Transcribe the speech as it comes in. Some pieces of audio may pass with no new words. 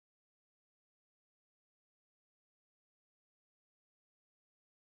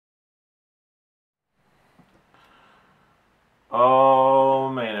Oh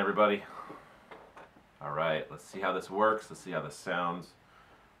man, everybody. Alright, let's see how this works. Let's see how this sounds.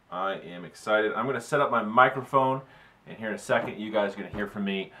 I am excited. I'm going to set up my microphone, and here in a second you guys are going to hear from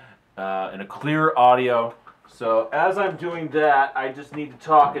me in a clear audio. So as I'm doing that, I just need to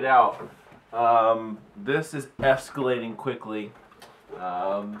talk it out. This is escalating quickly,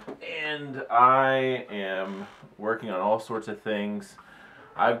 and I am working on all sorts of things.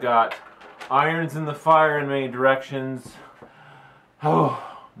 I've got irons in the fire in many directions.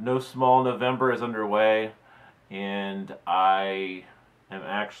 Oh, No Small November is underway, and I am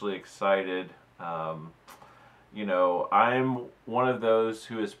actually excited. I'm one of those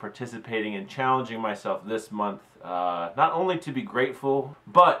who is participating in challenging myself this month, not only to be grateful,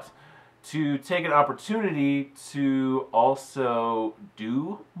 but to take an opportunity to also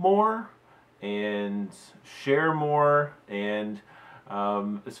do more and share more. And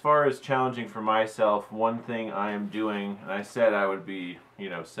as far as challenging for myself, one thing I am doing, and I said I would be,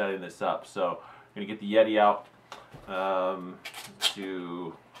 setting this up. So I'm going to get the Yeti out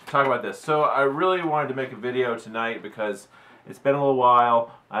to talk about this. So I really wanted to make a video tonight because it's been a little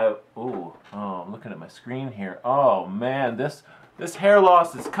while. I'm looking at my screen here. Oh man, this hair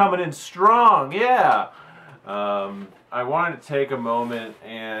loss is coming in strong. Yeah. I wanted to take a moment,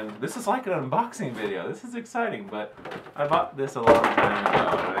 and this is like an unboxing video. This is exciting, but I bought this a long time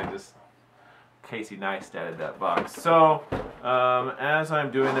ago, and Casey Neistat added that box. So, as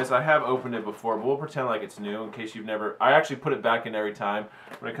I'm doing this, I have opened it before, but we'll pretend like it's new in case you've never... I actually put it back in every time.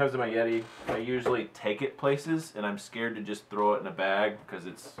 When it comes to my Yeti, I usually take it places, and I'm scared to just throw it in a bag because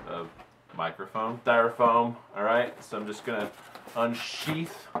it's a microphone. Styrofoam, alright? So I'm just going to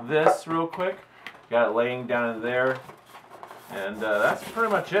unsheath this real quick. Got it laying down in there. And that's pretty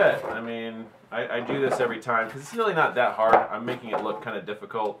much it. I mean, I do this every time because it's really not that hard. I'm making it look kind of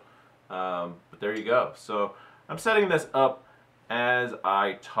difficult. But there you go. So I'm setting this up as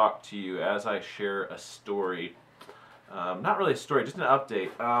I talk to you, as I share a story. Not really a story, just an update.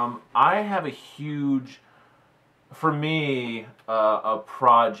 I have a huge, for me, a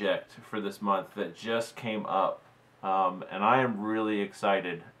project for this month that just came up. And I am really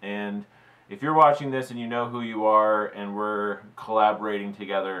excited. And if you're watching this and you know who you are and we're collaborating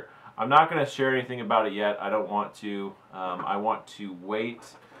together, I'm not going to share anything about it yet. I don't want to. I want to wait,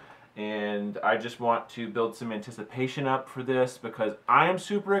 and I just want to build some anticipation up for this because I am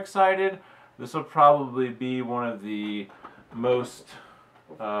super excited. This will probably be one of the most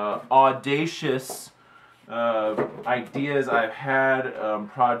audacious ideas I've had,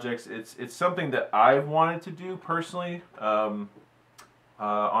 projects. It's something that I've wanted to do personally.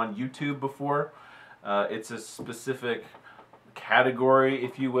 On YouTube before. It's a specific category,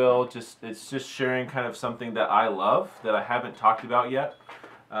 if you will. It's just sharing kind of something that I love that I haven't talked about yet.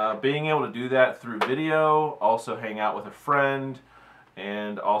 Being able to do that through video, also hang out with a friend,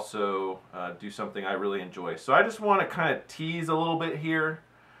 and also do something I really enjoy. So I just want to kind of tease a little bit here,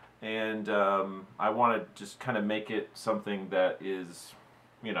 and I want to just kind of make it something that is,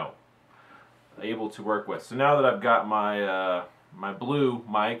 able to work with. So now that I've got my my blue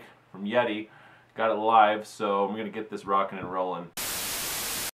mic from Yeti, got it live, so I'm going to get this rocking and rolling.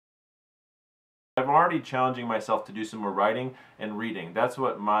 I'm already challenging myself to do some more writing and reading. That's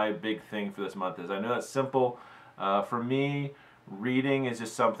what my big thing for this month is. I know that's simple. For me, reading is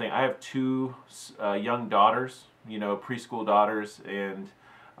just something. I have two young daughters, preschool daughters, and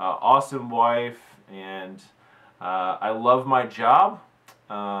awesome wife, and I love my job.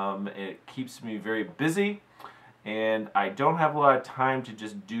 It keeps me very busy. And I don't have a lot of time to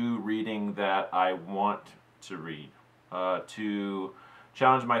just do reading that I want to read. To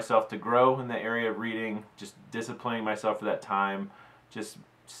challenge myself to grow in the area of reading, just disciplining myself for that time, just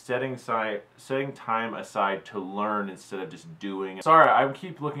setting time aside to learn instead of just doing. Sorry, I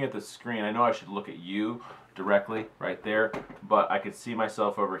keep looking at the screen. I know I should look at you directly right there, but I could see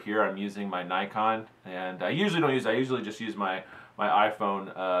myself over here. I'm using my Nikon, and I usually don't use it. I usually just use my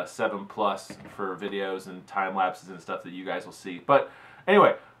iPhone 7 Plus for videos and time lapses and stuff that you guys will see. But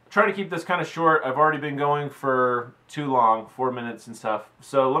anyway, trying to keep this kind of short. I've already been going for too long, 4 minutes and stuff.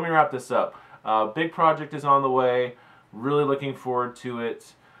 So let me wrap this up. Big project is on the way. Really looking forward to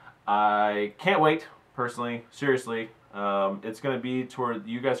it. I can't wait, personally, seriously. It's going to be toward,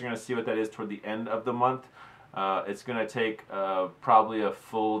 you guys are going to see what that is toward the end of the month. It's going to take probably a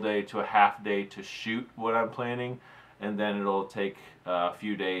full day to a half day to shoot what I'm planning. And then it'll take a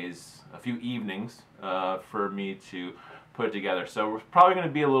few days, a few evenings for me to put it together. So we're probably going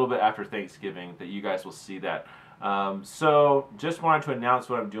to be a little bit after Thanksgiving that you guys will see that. So just wanted to announce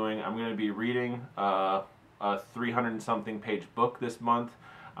what I'm doing. I'm going to be reading a 300-something page book this month.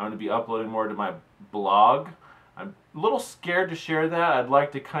 I'm going to be uploading more to my blog. I'm a little scared to share that. I'd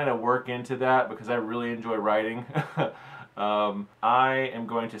like to kind of work into that because I really enjoy writing. I am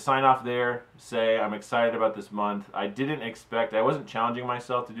going to sign off there, say I'm excited about this month. I wasn't challenging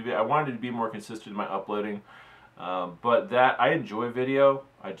myself to do it. I wanted to be more consistent in my uploading. But that, I enjoy video.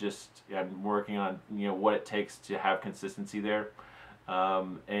 I'm working on, what it takes to have consistency there.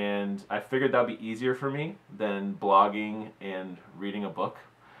 And I figured that would be easier for me than blogging and reading a book.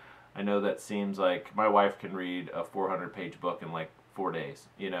 I know that seems like my wife can read a 400-page book in like 4 days,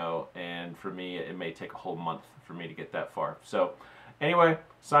 and for me it may take a whole month for me to get that far. So anyway,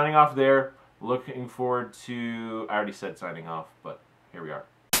 signing off there. Looking forward to, I already said signing off, but here we are.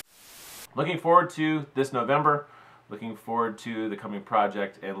 Looking forward to this November, looking forward to the coming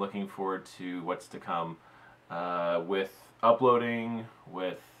project, and looking forward to what's to come with uploading,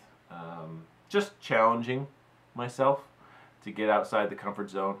 with just challenging myself to get outside the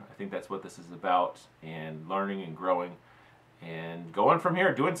comfort zone. I think that's what this is about, and learning and growing and going from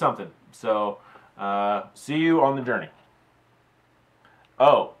here, doing something. So see you on the journey.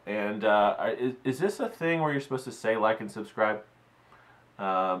 Oh, and is this a thing where you're supposed to say like and subscribe?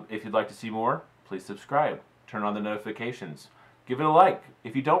 If you'd like to see more, please subscribe. Turn on the notifications. Give it a like.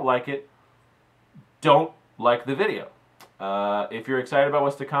 If you don't like it, don't like the video. If you're excited about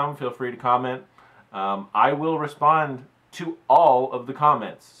what's to come, feel free to comment. I will respond to all of the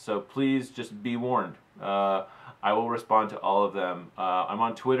comments, so please just be warned. I will respond to all of them. I'm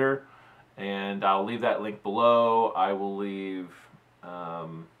on Twitter, and I'll leave that link below. I will leave... I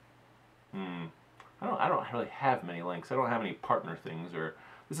don't really have many links. I don't have any partner things, or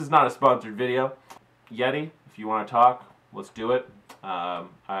this is not a sponsored video. Yeti, if you want to talk, let's do it.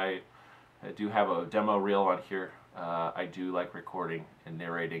 I do have a demo reel on here. I do like recording and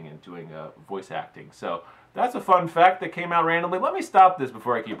narrating and doing voice acting. So that's a fun fact that came out randomly. Let me stop this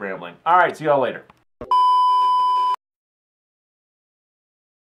before I keep rambling. All right, see y'all later.